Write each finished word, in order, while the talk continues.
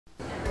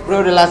Bro,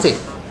 latte.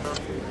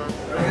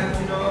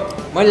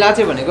 मैले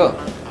latte भनेको.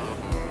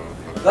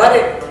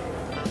 गरे.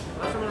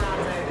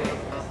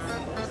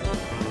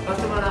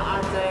 कस्टमरलाई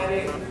आर्ट चाहियो रे.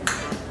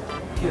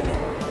 के हो?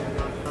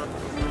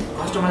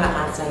 कस्टमरलाई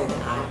आर्ट चाहियो रे.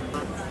 आर्ट.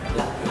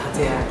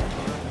 लाtte यार.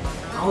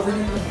 आउँदैन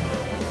नि.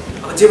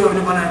 अब जे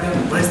पनि बनाएर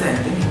बरिस्ता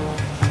हेर्दै नि.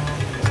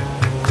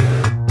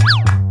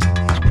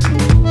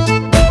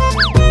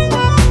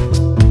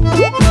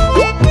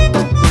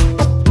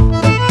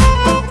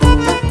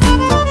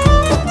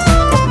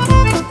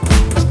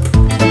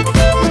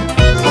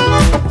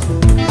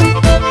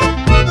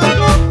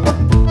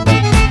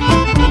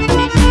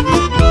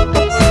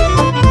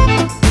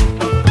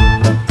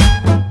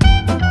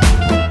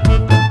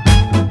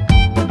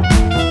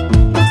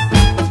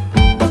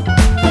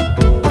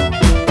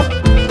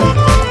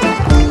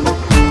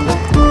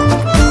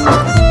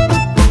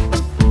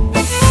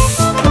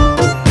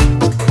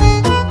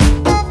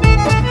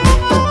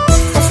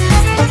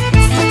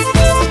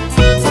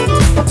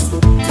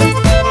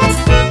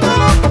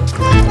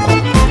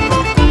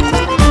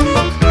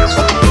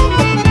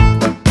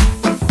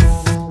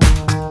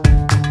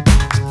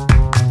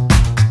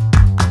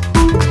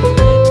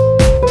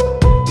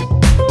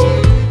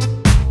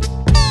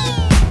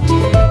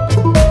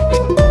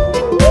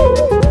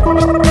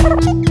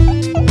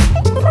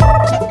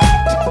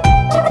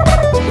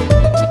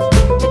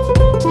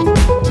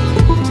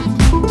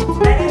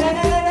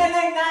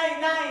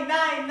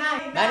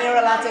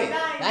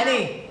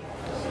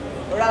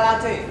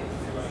 Latte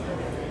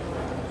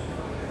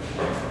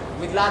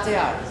with latte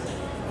art.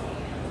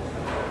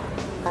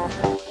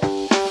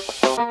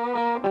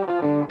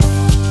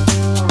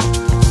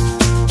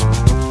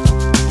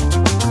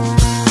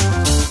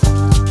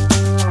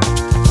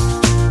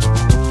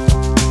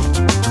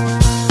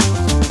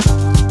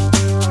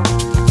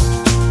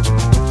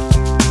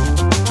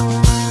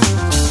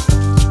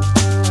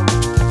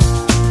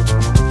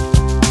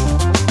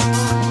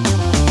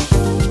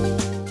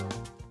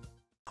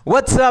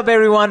 What's up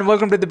everyone,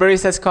 welcome to the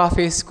Barista's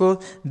Coffee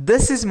School.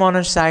 This is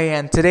Manoj Sai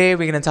and today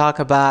we're going to talk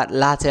about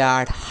latte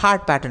art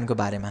heart pattern ko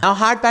barema. Now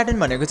heart pattern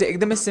bhaneko chai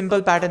ekdamai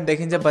simple pattern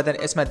देखिन्छ but then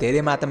यसमा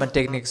धेरै मात्रामा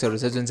techniques हरु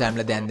छ जुन चाहिँ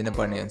हामीले ध्यान दिन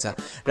पर्ने हुन्छ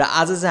र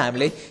आज चाहिँ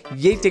हामीले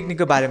यही टेक्निक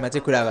को बारेमा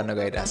चाहिँ कुरा गर्न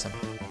गइरहेका छौं।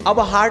 अब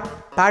हार्ट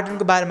प्याटर्न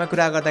को बारेमा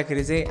कुरा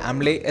गर्दाखेरि चाहिँ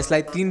हामीले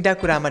यसलाई तीनटा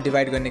कुरामा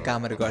डिवाइड गर्ने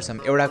कामहरु गर्छौं।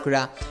 एउटा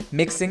कुरा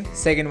मिक्सिङ,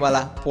 सेकेन्ड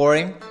वाला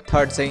पोरिङ,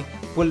 थर्ड चाहिँ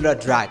पुल र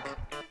ड्र्याग।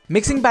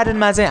 मिक्सिङ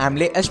प्याटर्नमा चाहिँ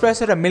हामीले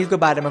एस्प्रेसो र मिल्क को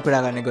बारेमा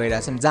कुरा गर्ने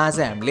गइरहेछौं जहाँ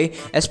चाहिँ हामीले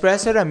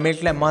एस्प्रेसो र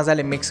मिल्कलाई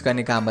मजाले मिक्स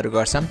गर्ने कामहरु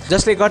गर्छौं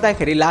जसले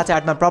गर्दाखेरि लाटे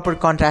आर्टमा प्रपर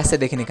कन्ट्रास्ट चाहिँ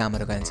देखिने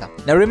कामहरु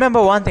गरिन्छ। नाउ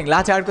रिमेम्बर वन थिङ,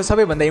 लाटे आर्टको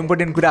सबैभन्दा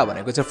इम्पोर्टेन्ट कुरा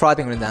भनेको चाहिँ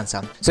फ्रथिङ हुन जान्छ।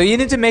 So you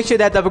need to make sure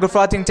that तपाईको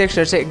फ्रथिङ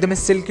टेक्सचर चाहिँ एकदमै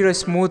सिल्की र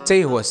स्मूथ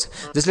चाहिँ होस्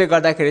जसले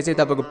गर्दाखेरि चाहिँ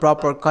तपाईको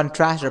प्रपर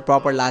कन्ट्रास्ट र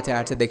प्रपर लाटे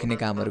आर्ट चाहिँ देखिने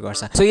कामहरु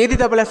गर्छ। सो यदि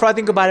तपाईलाई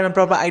फ्रथिङको बारेमा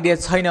प्रपर आइडिया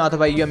छैन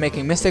अथवा you are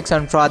making mistakes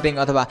on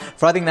फ्रथिङ अथवा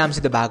फ्रथिङ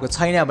नामसित भएको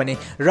छैन भने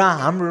र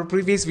हाम्रो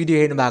प्रिभियस भिडियो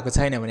हेर्नु भएको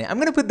छैन भने I'm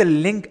going to put the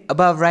link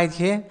above right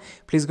here.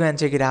 Please go and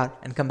check it out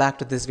and come back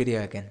to this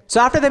video again.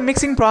 So after the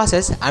mixing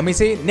process, हामी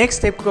चाहिँ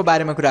next step को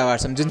बारेमा कुरा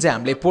गर्छौं जुन चाहिँ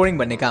हामीले pouring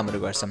भन्ने कामहरु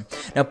गर्छौं।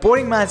 Now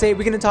pouring मा चाहिँ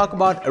we going to talk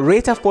about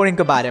rate of pouring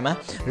को बारेमा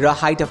र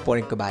height of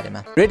pouring को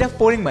बारेमा। Rate of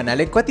pouring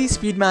भन्नाले कति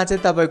स्पिड मा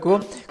चाहिँ तपाईको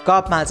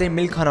कपमा चाहिँ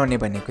मिल्क खनाउने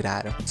भन्ने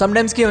कुराहरु।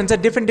 Sometimes के हुन्छ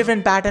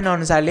डिफरेन्ट प्याटर्न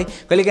अनुसारले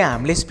कहिलेकाहीँ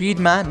हामीले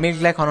स्पिडमा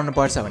मिल्कलाई खनाउनु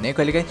पर्छ भने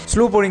कहिलेकाहीँ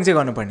स्लो pouring चाहिँ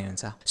गर्नुपर्ने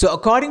हुन्छ। So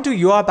according to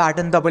your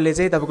pattern तपाईले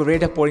चाहिँ तपाईको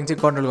rate of pouring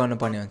चाहिँ कन्ट्रोल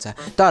गर्नुपर्ने हुन्छ।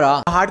 तर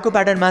हार्डको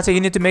प्याटर्नमा चाहिँ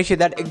you need to make sure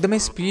that एकदमै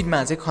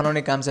स्पिडमा चाहिँ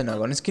खनाउने काम चाहिँ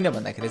नगर्नुस् किन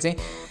भन्दाखेरि चाहिँ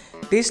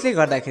त्यसले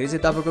गर्दाखेरि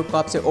चाहिँ तपाईको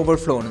कप चाहिँ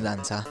ओभरफ्लो हुन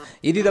जान्छ।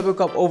 यदि तपाईको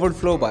कप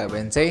ओभरफ्लो भयो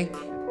भने चाहिँ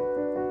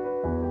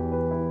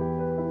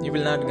you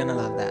will not gonna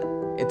love that.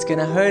 It's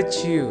gonna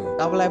hurt you.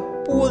 तपाईलाई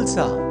पोल्छ।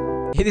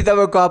 यदि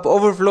तपाईको कप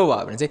ओभरफ्लो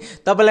भयो भने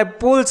चाहिँ तपाईलाई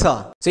पोल्छ।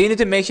 So you need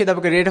to make sure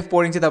तपाईको रेट अफ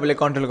पोरिङ चाहिँ तपाईले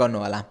कन्ट्रोल गर्नु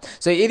होला।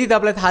 सो यदि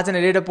तपाईलाई थाहा छैन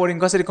रेट अफ पोरिङ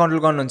कसरी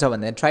कन्ट्रोल गर्नुहुन्छ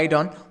भने try it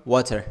on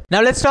water.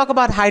 Now let's talk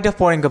about height of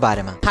pouring को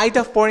बारेमा। हाइट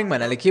अफ पोरिङ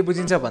भन्नाले के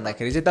बुझिन्छ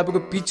भन्दाखेरि चाहिँ तपाईको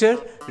पिचर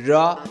र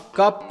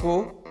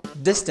कपको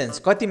डिस्टेन्स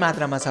कति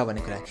मात्रामा छ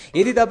भन्ने कुरा।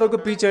 यदि तपाईको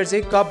पिचर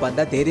चाहिँ कप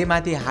भन्दा धेरै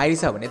माथि हाई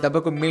छ भने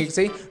तपाईको मिल्क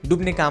चाहिँ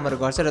डुब्ने कामहरु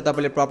गर्छ र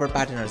तपाईले प्रपर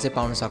प्याटर्नहरु चाहिँ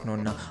पाउन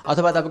सक्नुहुन्न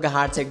अथवा तपाईको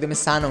हार्ट चाहिँ एकदमै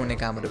सानो हुने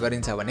कामहरु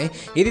गरिन्छ भने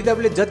यदि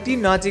तपाईले जति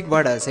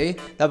नजिकबाट चाहिँ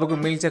तपाईको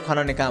मिल्क चाहिँ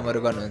खनाउने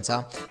कामहरु गर्नुहुन्छ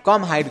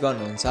कम हाइट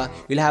गर्नुहुन्छ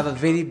you will have a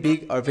very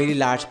big or very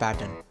large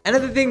pattern.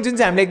 Another thing जुन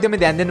चाहिँ हामीले एकदमै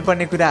ध्यान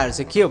दिनुपर्ने कुराहरु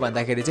चाहिँ के हो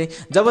भन्दाखेरि चाहिँ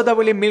जब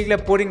तपाईले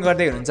मिल्कलाई पोरिङ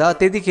गर्दै हुनुहुन्छ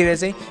त्यतिखेर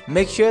चाहिँ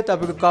मेक श्योर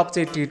तपाईको कप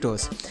चाहिँ टिल्ट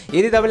होस्।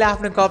 यदि तपाईले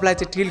आफ्नो कपलाई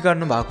चाहिँ टिल्ट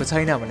गर्नु भएको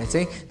छैन भने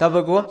चाहिँ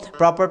तपाईको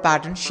प्रपर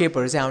प्याटर्न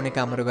शेपहरु चाहिँ आउने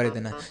कामहरु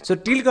गरिदैन। सो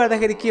टिल्ट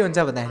गर्दाखेरि के हुन्छ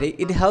भन्दाखेरि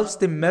it helps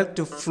the milk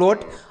to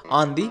float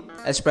on the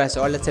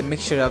espresso or let's say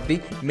mixture of the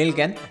milk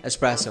and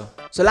espresso.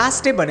 So last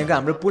step भनेको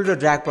हाम्रो पुल र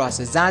ड्र्याग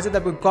प्रोसेस, जहाँ चाहिँ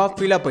तपाईँको कप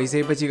फिलअप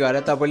भइसकेपछि गएर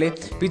तपाईँले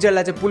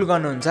पिचरलाई चाहिँ पुल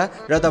गर्नुहुन्छ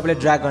र तपाईँले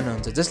ड्र्याग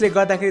गर्नुहुन्छ, जसले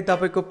गर्दाखेरि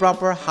तपाईँको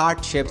प्रपर हार्ट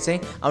सेप चाहिँ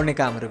आउने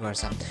कामहरू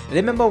गर्छ।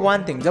 रिमेम्बर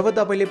वान थिङ, जब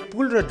तपाईँले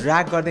पुल र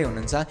ड्र्याग गर्दै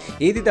हुनुहुन्छ,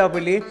 यदि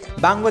तपाईँले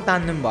बाङ्गो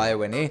तान्नु भयो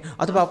भने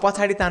अथवा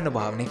पछाडि तान्नु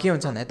भयो भने के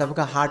हुन्छ भने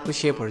तपाईँको हार्टको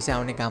सेपहरू चाहिँ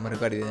आउने कामहरू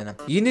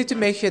गरिदिँदैन। You need to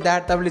make sure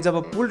that तपाईँले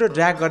जब पुल र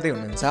ड्र्याग गर्दै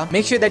हुनुहुन्छ,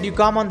 make sure that you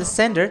com on the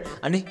centre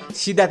अनि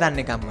सिधा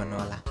तान्ने काम गर्नु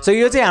होला। सो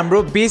यो चाहिँ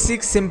हाम्रो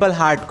बेसिक सिम्पल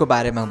हार्टको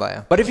बारेमा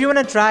भयो। But if you one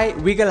try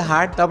wiggle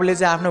heart, तपाईँले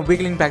चाहिँ आफ्नो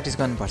विगलिङ प्र्याक्टिस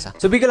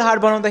गर्नुपर्छ। सो विगल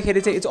हार्ट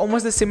बनाउँदाखेरि चाहिँ it's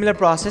almost the similar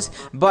process,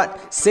 but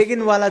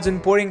सेकेन्डवाला जुन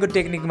पोरिङको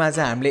टेक्निकमा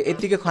चाहिँ हामीले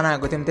यत्तिकै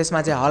खनाएको थियौँ,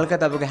 त्यसमा चाहिँ हल्का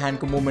तपाईँको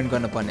ह्यान्डको मुभमेन्ट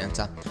गर्नुपर्ने हुन्छ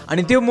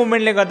अनि त्यो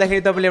मुभमेन्टले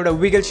गर्दाखेरि तपाईँले एउटा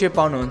विगल सेप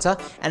पाउनुहुन्छ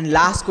एन्ड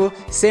लास्टको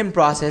सेम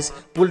प्रोसेस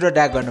पुल र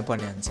ड्र्याग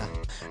गर्नुपर्ने हुन्छ।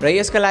 र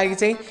यसको लागि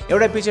चाहिँ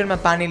एउटा पिचरमा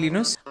पानी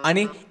लिनुहोस्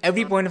अनि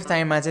एभ्री पोइन्ट अफ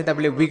टाइममा चाहिँ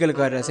तपाईँले विगल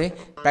गरेर चाहिँ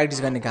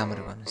प्र्याक्टिस गर्ने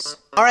कामहरू गर्नुहोस्।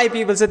 All right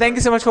people, so thank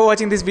you so much for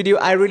watching this video.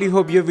 I really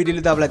hope यो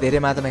भिडियोले तपाईँलाई धेरै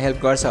मात्रामा हेल्प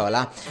गर्छ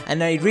होला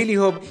and I really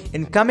hope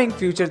in coming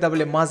future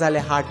तपाईँले मजाले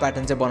हार्ट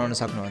प्याटर्न चाहिँ बनाउन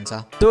सक्नुहुन्छ।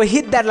 So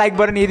hit that like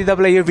button यदि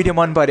तपाईँलाई यो भिडियो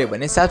मन पर्यो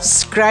भने,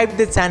 सब्सक्राइब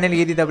द च्यानल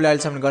यदि तपाईँले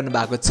अहिलेसम्म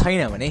गर्नुभएको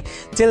छैन भने।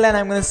 Till then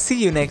I am gonna see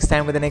you next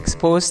time with the next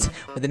post,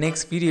 with the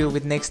next video,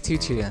 with next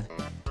tutorial.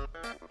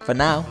 For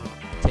now,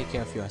 take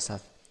care of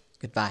yourself.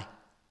 Good by.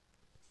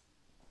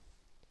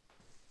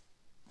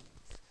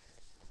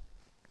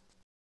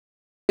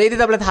 यदि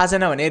तपाईँलाई थाहा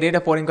छैन भने रेट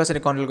अफ पोरिङ कसरी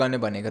control गर्ने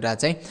भनेको कुरा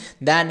चाहिँ,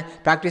 then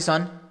practice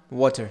on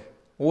water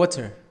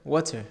water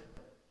water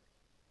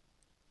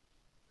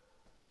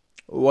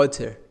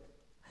water,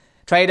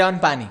 try it on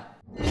पानी।